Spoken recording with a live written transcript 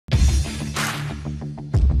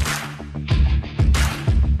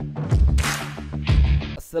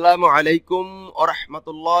আসসালামু আলাইকুম ওয়া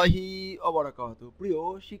রাহমাতুল্লাহি ওয়া বারাকাতুহু। প্রিয়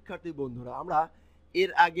শিক্ষার্থী বন্ধুরা, আমরা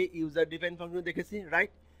এর আগে ইউজার ডিফাইন ফাংশন দেখেছি,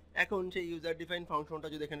 রাইট? এখন সেই ইউজার ডিফাইন ফাংশনটা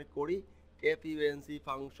যদি এখানে করি, এফইউএনসি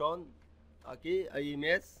ফাংশন কি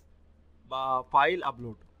ইমেজ বা file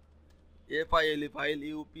upload, FIL file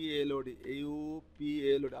ইউপিএলওডি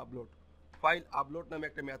upload, file upload নামে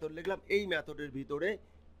একটা মেথড লিখলাম। এই মেথডের ভিতরে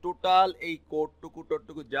টোটাল এই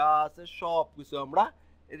কোডটুকু যা আছে সব কিছু আমরা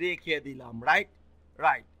রেখে দিলাম, রাইট?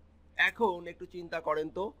 রাইট। এখন একটু চিন্তা করেন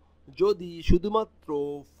তো, যদি শুধুমাত্র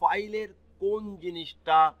ফাইলের কোন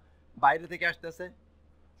জিনিসটা বাইরে থেকে আসতেছে,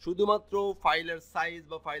 শুধুমাত্র ফাইলের সাইজ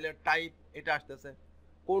বা ফাইলের টাইপ এটা আসতেছে,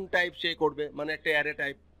 কোন টাইপ সে করবে, মানে একটা অ্যারে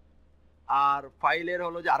টাইপ। আর ফাইলের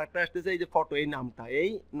হলো যে আরেকটা আসতেছে এই যে ফটো, এই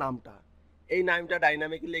নামটা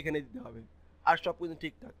ডাইনামিক্যালি এখানে দিতে হবে। আর সব কিছু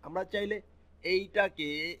ঠিকঠাক। আমরা চাইলে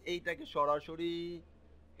এইটাকে সরাসরি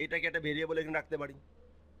এটাকে একটা ভেরিয়েবল এখানে রাখতে পারি।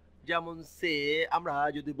 যেমন সে আমরা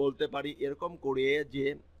যদি বলতে পারি এরকম করে যে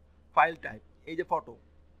ফাইল টাইপ, এই যে ফটো,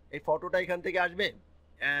 এই ফটোটা এখান থেকে আসবে,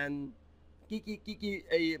 অ্যান্ড কি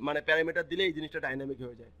এই মানে প্যারামিটার দিলে এই জিনিসটা ডাইনামিক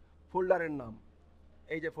হয়ে যায়। ফোল্ডারের নাম,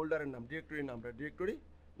 এই যে ফোল্ডারের নাম, ডিরেক্টরি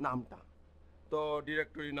নামটা, তো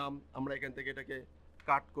ডিরেক্টরি নাম আমরা এখান থেকে এটাকে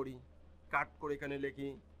কাট করে এখানে লিখি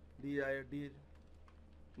ডির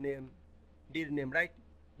নেম, রাইট?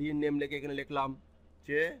 ডির নেম লিখে এখানে লিখলাম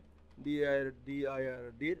যে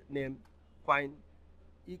ডির নেম, ফাইন।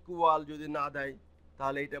 ইকুয়াল যদি না দেয়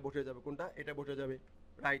তাহলে এটা বসে যাবে, কোনটা? এটা বসে যাবে,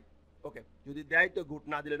 রাইট? ওকে, যদি দেয় তো গুড,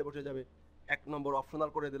 না দিলে এটা বসে যাবে। 1 নম্বর অপশনাল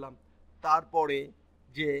করে দিলাম। তারপরে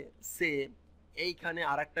যে সে এইখানে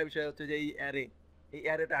আরেকটা বিষয় হচ্ছে যে এই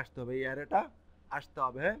অ্যারেটা আসতে হবে,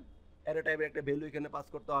 হ্যাঁ। অ্যারে টাইপের একটা ভ্যালু এখানে পাস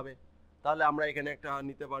করতে হবে। তাহলে আমরা এখানে একটা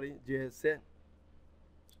নিতে পারি যে সে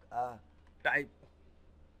টাইপ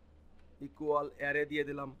ইকুয়াল অ্যারে দিয়ে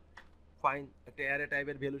দিলাম, ফাইন। একটা অ্যারে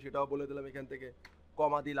টাইপের ভ্যালু সেটাও বলে দিলাম, এখান থেকে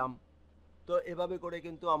কমা দিলাম। তো এভাবে করে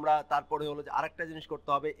কিন্তু আমরা তারপরে হলো যে আরেকটা জিনিস করতে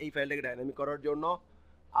হবে এই ফাইলটাকে ডাইনামিক করার জন্য।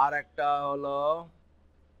 আর একটা হলো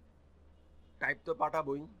টাইপ তো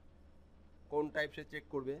পাঠাবই, কোন টাইপ সে চেক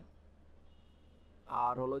করবে।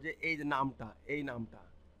 আর হলো যে এই যে এই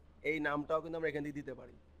নামটাও কিন্তু আমরা এখান থেকে দিতে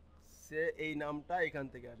পারি। সে এই নামটা এখান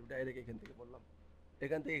থেকে আসবে, ডাইরেক্ট এখান থেকে বললাম,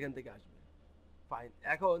 এখান থেকে আসবে, ফাইন।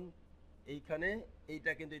 এখন এইখানে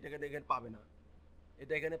এইটাকে এখানে পাবে না,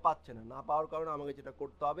 এটা এখানে পাচ্ছে না পাওয়ার কারণে আমাকে যেটা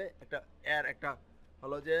করতে হবে, একটা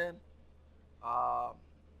হলো যে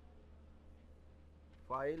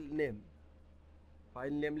ফাইল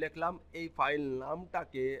নেম লিখলাম। এই ফাইল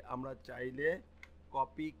নামটাকে আমরা চাইলে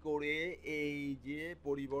কপি করে এই যে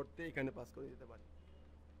পরিবর্তে এখানে পাস করে দিতে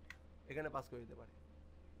পারি,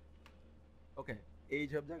 ওকে। এই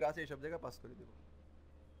সব জায়গা আছে, এই সব জায়গায় পাস করে দেব।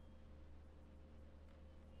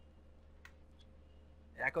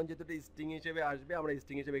 এখন যেহেতু স্ট্রিং হিসেবে আসবে, আমরা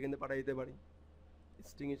স্ট্রিং হিসেবে এখান থেকে পাঠিয়ে দিতে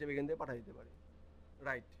পারি,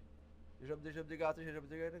 রাইট? যেসব জায়গা আছে সেসব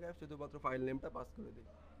জায়গায় শুধুমাত্র ফাইল নেমটা পাস করে দিই।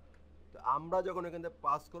 তো আমরা যখন এখান থেকে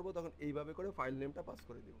পাস করব তখন এইভাবে করে ফাইল নেমটা পাস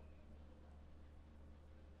করে দেব।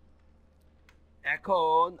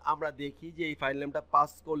 এখন আমরা দেখি যে এই ফাইল নেমটা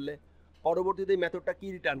পাস করলে পরবর্তীতে মেথডটা কি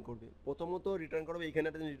রিটার্ন করবে। প্রথমত রিটার্ন করবে এখানে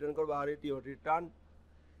রিটার্ন করবো আর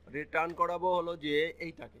রিটার্ন করাবো হলো যে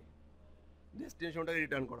এইটাকে, ডেস্টিনেশনটাকে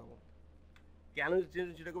রিটার্ন করাবো। কেন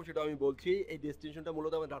ডেস্টিনেশন সেটা করবো সেটা আমি বলছি। এই ডেস্টিনেশনটা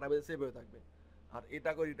মূলত আমার ডাটাবেসে সেভ হয়ে থাকবে। আর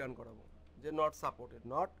এটাকে রিটার্ন করাবো যে not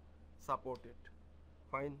supported,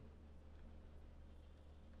 fine.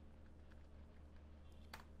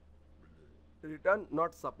 Return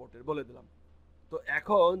not supported বলে দিলাম। তো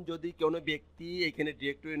এখন যদি কোনো ব্যক্তি এখানে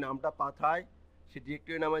ডিরেক্টরি নামটা পাঠায়, সেই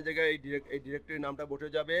ডিরেক্টরি নামের জায়গায় এই ডিরেক্টরি নামটা বসে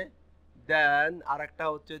যাবে। দেন আর একটা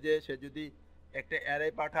হচ্ছে যে সে যদি একটা অ্যারে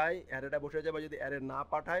পাঠায়, অ্যারেটা বসে যাবে। যদি অ্যারে না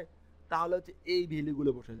পাঠায় তাহলে হচ্ছে এই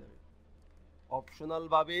ভ্যালুগুলো বসে যাবে।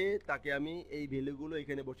 অপশনালভাবে তাকে আমি এই ভ্যালুগুলো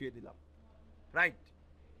এখানে বসিয়ে দিলাম, রাইট?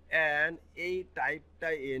 অ্যান্ড এই টাইপটা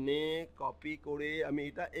এনে কপি করে আমি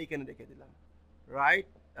এটা এইখানে রেখে দিলাম, রাইট?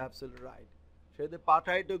 Absolutely right. সে যদি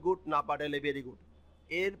পাঠায় তো গুড, না পাঠাইলে ভেরি গুড।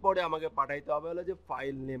 এরপরে আমাকে পাঠাইতে হবে হলো যে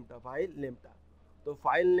ফাইল নেমটা। তো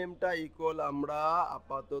ফাইল নেমটা ইকুয়াল আমরা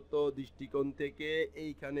আপাতত দৃষ্টিকোণ থেকে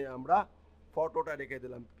এইখানে আমরা ফটোটা রেখে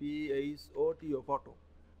দিলাম, PHOTO, ফটো,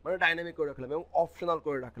 মানে ডাইনামিক করে রাখলাম এবং অপশনাল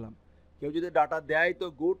করে রাখলাম। কেউ যদি ডাটা দেয় তো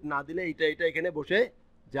গুড, না দিলে এটা এখানে বসে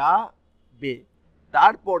যাবে।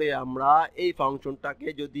 তারপরে আমরা এই ফাংশনটাকে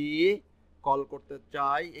যদি কল করতে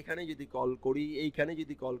চাই, এইখানে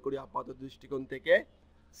যদি কল করি আপাতত দৃষ্টিকোণ থেকে,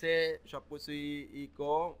 সে সব কিছুই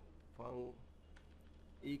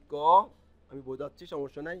ইকো আমি বোঝাচ্ছি,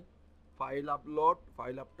 সমস্যা নাই। ফাইল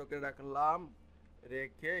আপলোডকে রাখলাম,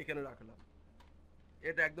 রেখে এখানে রাখলাম।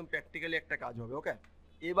 এটা একদম প্র্যাকটিক্যালি একটা কাজ হবে, ওকে।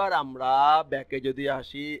 এবার আমরা ব্যাকে যদি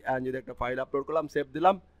আসি এন্ড যদি একটা ফাইল আপলোড করলাম, সেভ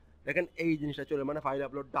দিলাম, দেখেন এই জিনিসটা চলে, মানে ফাইল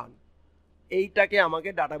আপলোড ডান। এইটাকে আমাকে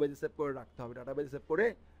ডাটাবেজে সেভ করে রাখতে হবে, ডাটাবেজে সেভ করে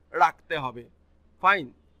রাখতে হবে। ফাইন।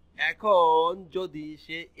 এখন যদি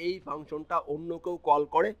সে এই ফাংশনটা অন্য কেউ কল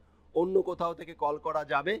করে, অন্য কোথাও থেকে কল করা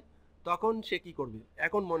যাবে, তখন সে কি করবে?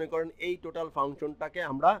 এখন মনে করেন এই টোটাল ফাংশনটাকে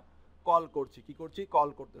আমরা কল করছি, কি করছি? কল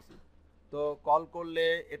করতেছি। তো কল করলে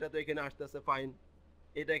এটা তো এখানে আসতেছে, ফাইন,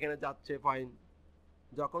 এটা এখানে যাচ্ছে, ফাইন।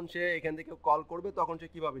 যখন সে এখান থেকে কল করবে তখন সে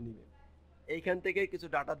কিভাবে নিবে? এইখান থেকে কিছু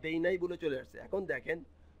ডাটা দেই নাই বলে চলে আসছে। এখন দেখেন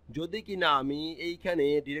যদি কি না আমি এইখানে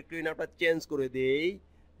ডিরেক্টরি নামটা চেঞ্জ করে দেই,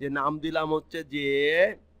 যে নাম দিলাম হচ্ছে যে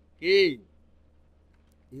কি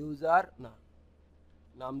ইউজার, না,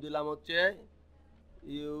 নাম দিলাম হচ্ছে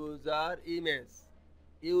user image,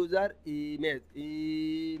 user image,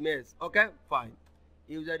 image, okay fine.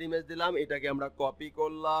 User image দিলাম, এটাকে আমরা কপি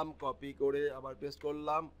করলাম, কপি করে আবার পেস্ট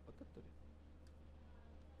করলাম,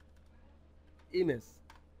 ইমেজ,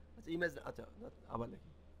 আচ্ছা ইমেজ, আচ্ছা আবার লিখি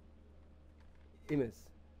ইমেজ,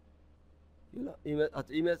 ইমেজ,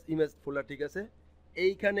 আচ্ছা ইমেজ, ইমেজ ফোল্ডার, ঠিক আছে।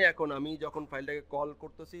 এইখানে এখন আমি যখন ফাইলটাকে কল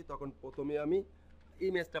করতেছি তখন প্রথমে আমি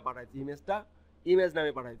ইমেজটা পাঠাইছি, ইমেজটা ইমেজ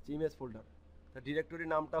নামে পাঠাইছি, ইমেজ ফোল্ডার। তা ডিরেক্টরি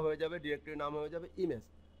নামটা হয়ে যাবে, ডিরেক্টরি নাম হয়ে যাবে ইমেজ।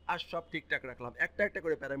 আর সব ঠিকঠাক রাখলাম, একটা একটা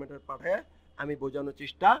করে প্যারামিটার পাঠায় আমি বোঝানোর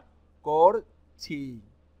চেষ্টা করছি।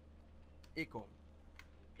 এরকম।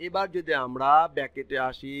 এবার যদি আমরা ব্যাকেটে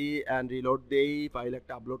আসি অ্যান্ড রিলোড দেই, ফাইল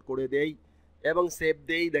একটা আপলোড করে দেই এবং সেভ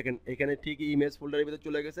দেই, দেখেন এখানে ঠিকই ইমেজ ফোল্ডারের ভিতরে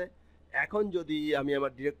চলে গেছে। এখন যদি আমি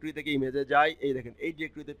আমার ডিরেক্টরি থেকে ইমেজে যাই, এই দেখেন এই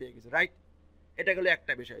ডিরেক্টরিতে পেয়ে গেছে, রাইট। এটা গেল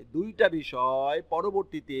একটা বিষয়। দুইটা বিষয়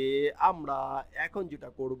পরবর্তীতে আমরা এখন যেটা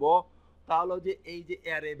করব তা হলো যে এই যে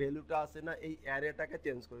অ্যারে ভ্যালুটা আছে না, এই অ্যারেটাকে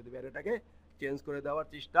চেঞ্জ করে দেব, অ্যারেটাকে চেঞ্জ করে দেওয়ার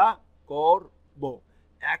চেষ্টা করব।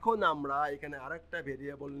 এখন আমরা এখানে আরেকটা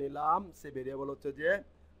ভেরিয়েবল নিলাম, সে ভেরিয়েবল হচ্ছে যে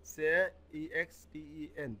সে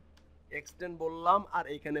exten, এক্সটেন্ড বললাম, আর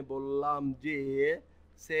এখানে বললাম যে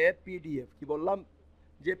সে পিডিএফ, কি বললাম?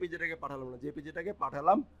 জেপিজিটাকে পাঠালাম না, জেপিজিটাকে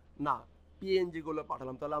পাঠালাম না, পিএনজি গুলো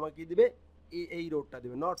পাঠালাম, তাহলে আমাকে কি দিবে? এই রোডটা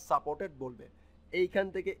দিবে, নট সাপোর্টেড বলবে। এইখান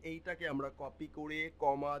থেকে এইটাকে আমরা কপি করে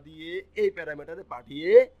কমা দিয়ে এই প্যারামিটারে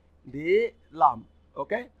পাঠিয়ে দিলাম,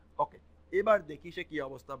 ওকে ওকে। এবার দেখি সে কি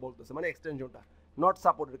অবস্থা বলতেছে, মানে এক্সটেনশনটা নট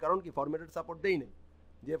সাপোর্টেড, কারণ কি ফরম্যাটেড সাপোর্ট দেই নাই,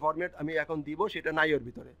 যে ফরম্যাট আমি এখন দিব সেটা নাই ওর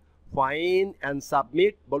ভিতরে। ফাইন অ্যান্ড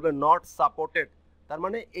সাবমিট বলবে নট সাপোর্টেড, তার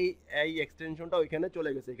মানে এই এক্সটেনশনটা ওইখানে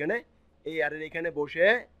চলে গেছে, এখানে এই অ্যারের এখানে বসে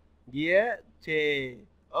গিয়েছে,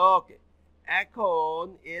 ওকে। এখন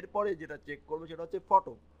এরপরে যেটা চেক করবে সেটা হচ্ছে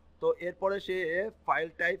ফটো। তো এরপরে সে ফাইল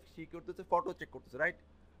টাইপ সি করতেছে, ফটো চেক করতেছে, রাইট।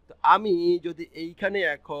 তো আমি যদি এইখানে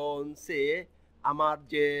এখন সে আমার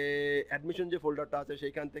যে অ্যাডমিশন যে ফোল্ডারটা আছে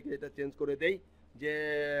সেইখান থেকে এটা চেঞ্জ করে দেই, যে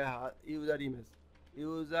ইউজার ইমেজ,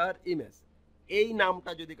 ইউজার ইমেজ, এই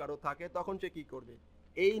নামটা যদি কারো থাকে তখন সে কি করবে?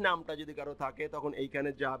 এই নামটা যদি কারো থাকে তখন এইখানে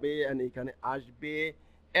যাবে অ্যান্ড এইখানে আসবে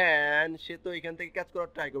অ্যান্ড সে তো এখান থেকে ক্যাচ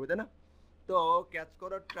করার ট্রাই করবে, তাই না? তো ক্যাচ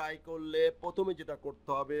করার ট্রাই করলে প্রথমে যেটা করতে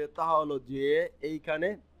হবে তা হলো যে এইখানে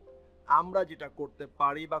আমরা যেটা করতে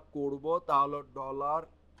পারি বা করব তা হলো dollar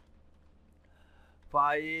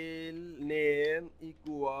file name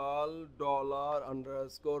equal dollar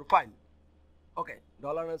underscore file, ওকে।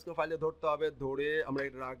 ডলার আন্ডারস্কোর ফাইলে ধরতে হবে, ধরে আমরা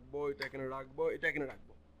এটা রাখবো, এটা এখানে রাখবো, এটা এখানে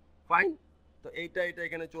রাখবো, ফাইন। তো এটা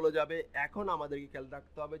এখানে চলে যাবে। এখন আমাদেরকে খেয়াল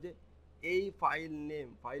রাখতে হবে যে এই ফাইল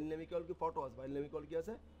নেম ইকুয়াল কি ফটো আছে, ফাইল নেম ইকুয়াল কি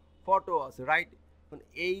আছে? ফটো আছে, রাইট। এখন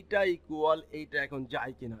এইটা ইকুয়াল এইটা এখন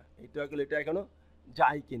যায় কিনা, এইটা ইকুয়াল এটা এখনো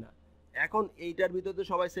যায় কিনা। এখন এইটার ভিতরে তো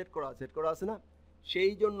সবাই সেট করা আছে না,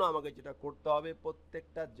 সেই জন্য আমাকে যেটা করতে হবে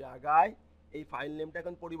প্রত্যেকটা জায়গায় এই ফাইল নেমটা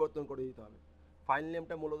এখন পরিবর্তন করে দিতে হবে। ফাইল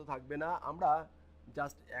নেমটা মূলত থাকবে না, আমরা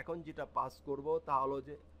জাস্ট এখন যেটা পাস করব তা হলো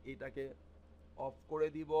যে এটাকে অফ করে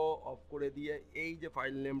দিব, অফ করে দিয়ে এই যে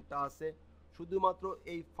ফাইল নেমটা আছে শুধুমাত্র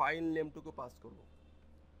এই ফাইল নেমটুকু পাস করব,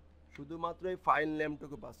 শুধুমাত্র এই ফাইল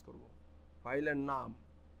নেমটুকু পাস করব, ফাইলের নাম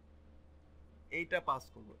এইটা পাস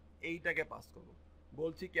করব, এইটাকে পাস করব।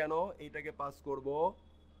 বলছি কেন এইটাকে পাস করব?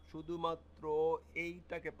 শুধুমাত্র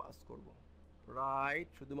এইটাকে পাস করব, রাইট,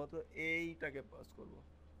 শুধুমাত্র এইটাকে পাস করব,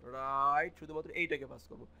 রাইট, শুধুমাত্র এইটাকে পাস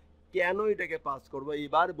করব। কেন এটাকে পাস করব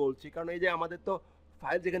এবার বলছি, কারণ এই যে আমাদের তো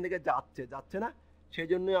ফাইল যেখান থেকে যাচ্ছে না, সেই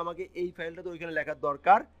জন্যই আমাকে এই ফাইলটা তো ওইখানে লেখার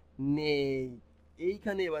দরকার নেই।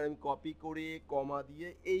 এইখানে এবার আমি কপি করে কমা দিয়ে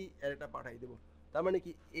এই অ্যারেটা পাঠিয়ে দেব, তার মানে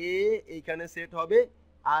কি এইখানে সেট হবে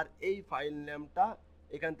আর এই ফাইল নেমটা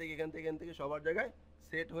এখান থেকে সবার জায়গায়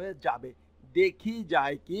সেট হয়ে যাবে। দেখি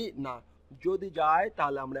যায় কি না, যদি যায়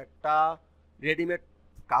তাহলে আমরা একটা রেডিমেড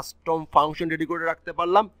কাস্টম ফাংশন রেডি করে রাখতে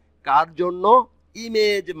পারলাম, কার জন্য?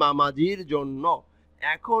 ইমেজ মামাজির জন্য।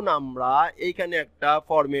 এখন আমরা এইখানে একটা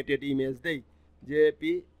ফরম্যাটেড ইমেজ দেই,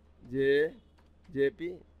 জেপিজি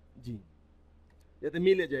জেপিজি, যাতে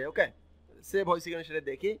মিলে যায়। ওকে, সেভ হয়েছে কিনা সেটা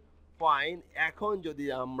দেখি। ফাইন, এখন যদি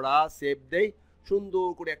আমরা সেভ দেই, সুন্দর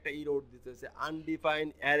করে একটা ইরোড দিতেছে, আনডিফাইন্ড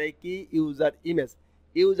অ্যারে কি ইউজার ইমেজ।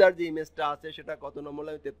 ইউজার যে ইমেজটা আছে সেটা কত নম্বর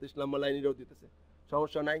লাইন, 33 নম্বর লাইন ইরোড দিতেছে,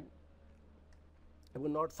 সমস্যা নাই। এবং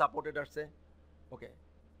নট সাপোর্টেড আসছে। ওকে,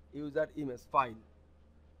 ইউজার ইমেজ ফাইল।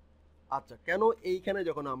 আচ্ছা, কেন এইখানে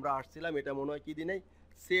যখন আমরা আসছিলাম এটা মনে হয় কি দিই নাই,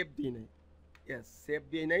 সেভ দিই নাই। ইয়েস, সেভ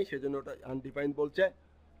দিই নাই, সেজন্য ওটা আনডিফাইন্ড বলছে।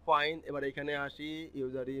 ফাইন, এবার এখানে আসি,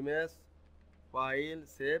 user image file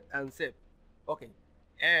save and save. Okay,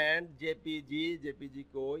 and JPG, JPG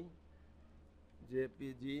কই,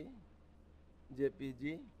 JPG,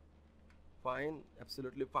 JPG fine,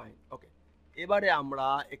 absolutely fine. ওকে, এবারে আমরা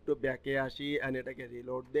একটু ব্যাকে আসি অ্যান্ড এটাকে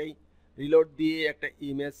রিলোড দেই। রিলোড দিয়ে একটা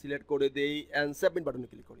ইমেজ সিলেক্ট করে দেই অ্যান্ড সাবমিট বাটনে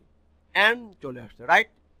ক্লিক করি, অ্যান্ড চলে আসছে। Right,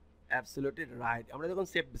 absolutely right. আমরা যখন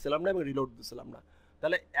সেভ দিছিলাম না এবং রিলোড দিছিলাম না,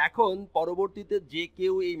 তাহলে এখন পরবর্তীতে যে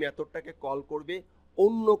কেউ এই মেথডটাকে কল করবে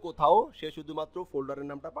অন্য কোথাও, সে শুধুমাত্র ফোল্ডারের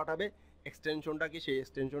নামটা পাঠাবে, এক্সটেনশনটা কি, সেই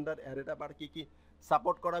এক্সটেনশনটার অ্যারেটা কি কি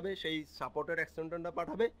সাপোর্ট করাবে সেই সাপোর্টের এক্সটেনশনটা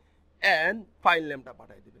পাঠাবে, অ্যান্ড ফাইল নেমটা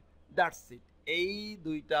পাঠিয়ে দেবে। That's it. এই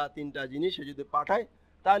দুইটা তিনটা জিনিস সে যদি পাঠায়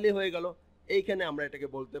তাহলে হয়ে গেল। এইখানে আমরা এটাকে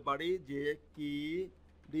বলতে পারি যে কি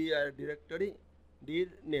ডিরেক্টরি ডির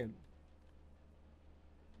নেম,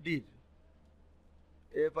 ডির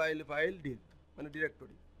এ ফাইল ফাইল ডির মানে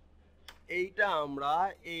ডিরেক্টরি। এইটা আমরা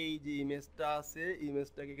এই যে ইমেজটা আছে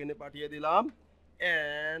ইমেজটাকে এখানে পাঠিয়ে দিলাম,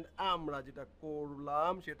 অ্যান্ড আমরা যেটা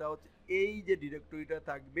করলাম সেটা হচ্ছে এই যে ডিরেক্টরিটা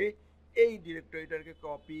থাকবে এই ডিরেক্টরিটাকে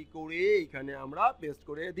কপি করে এখানে আমরা পেস্ট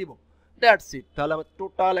করে দিব। That's it. তাহলে আমরা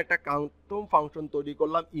টোটাল একটা কাস্টম ফাংশন তৈরি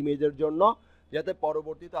করলাম ইমেজের জন্য, যাতে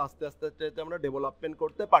পরবর্তীতে আস্তে আস্তে আস্তে আমরা ডেভেলপমেন্ট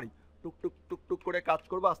করতে পারি। টুকটুক টুকটুক করে কাজ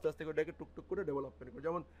করবো, আস্তে আস্তে করে এটাকে টুকটুক করে ডেভেলপমেন্ট করবো।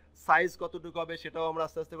 যেমন সাইজ কতটুকু হবে সেটাও আমরা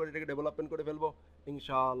আস্তে আস্তে করে এটাকে ডেভেলপমেন্ট করে ফেলবো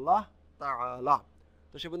ইনশাআল্লাহ তাআলা।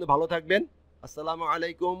 তো সে পর্যন্ত ভালো থাকবেন। আসসালামু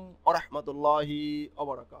আলাইকুম ওয়া রাহমাতুল্লাহি ওয়া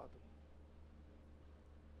বারাকাতুহু।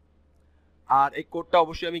 আর এই কোডটা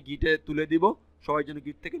অবশ্যই আমি গিটে তুলে দিব, সবাই যেন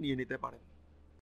গিট থেকে নিয়ে নিতে পারেন।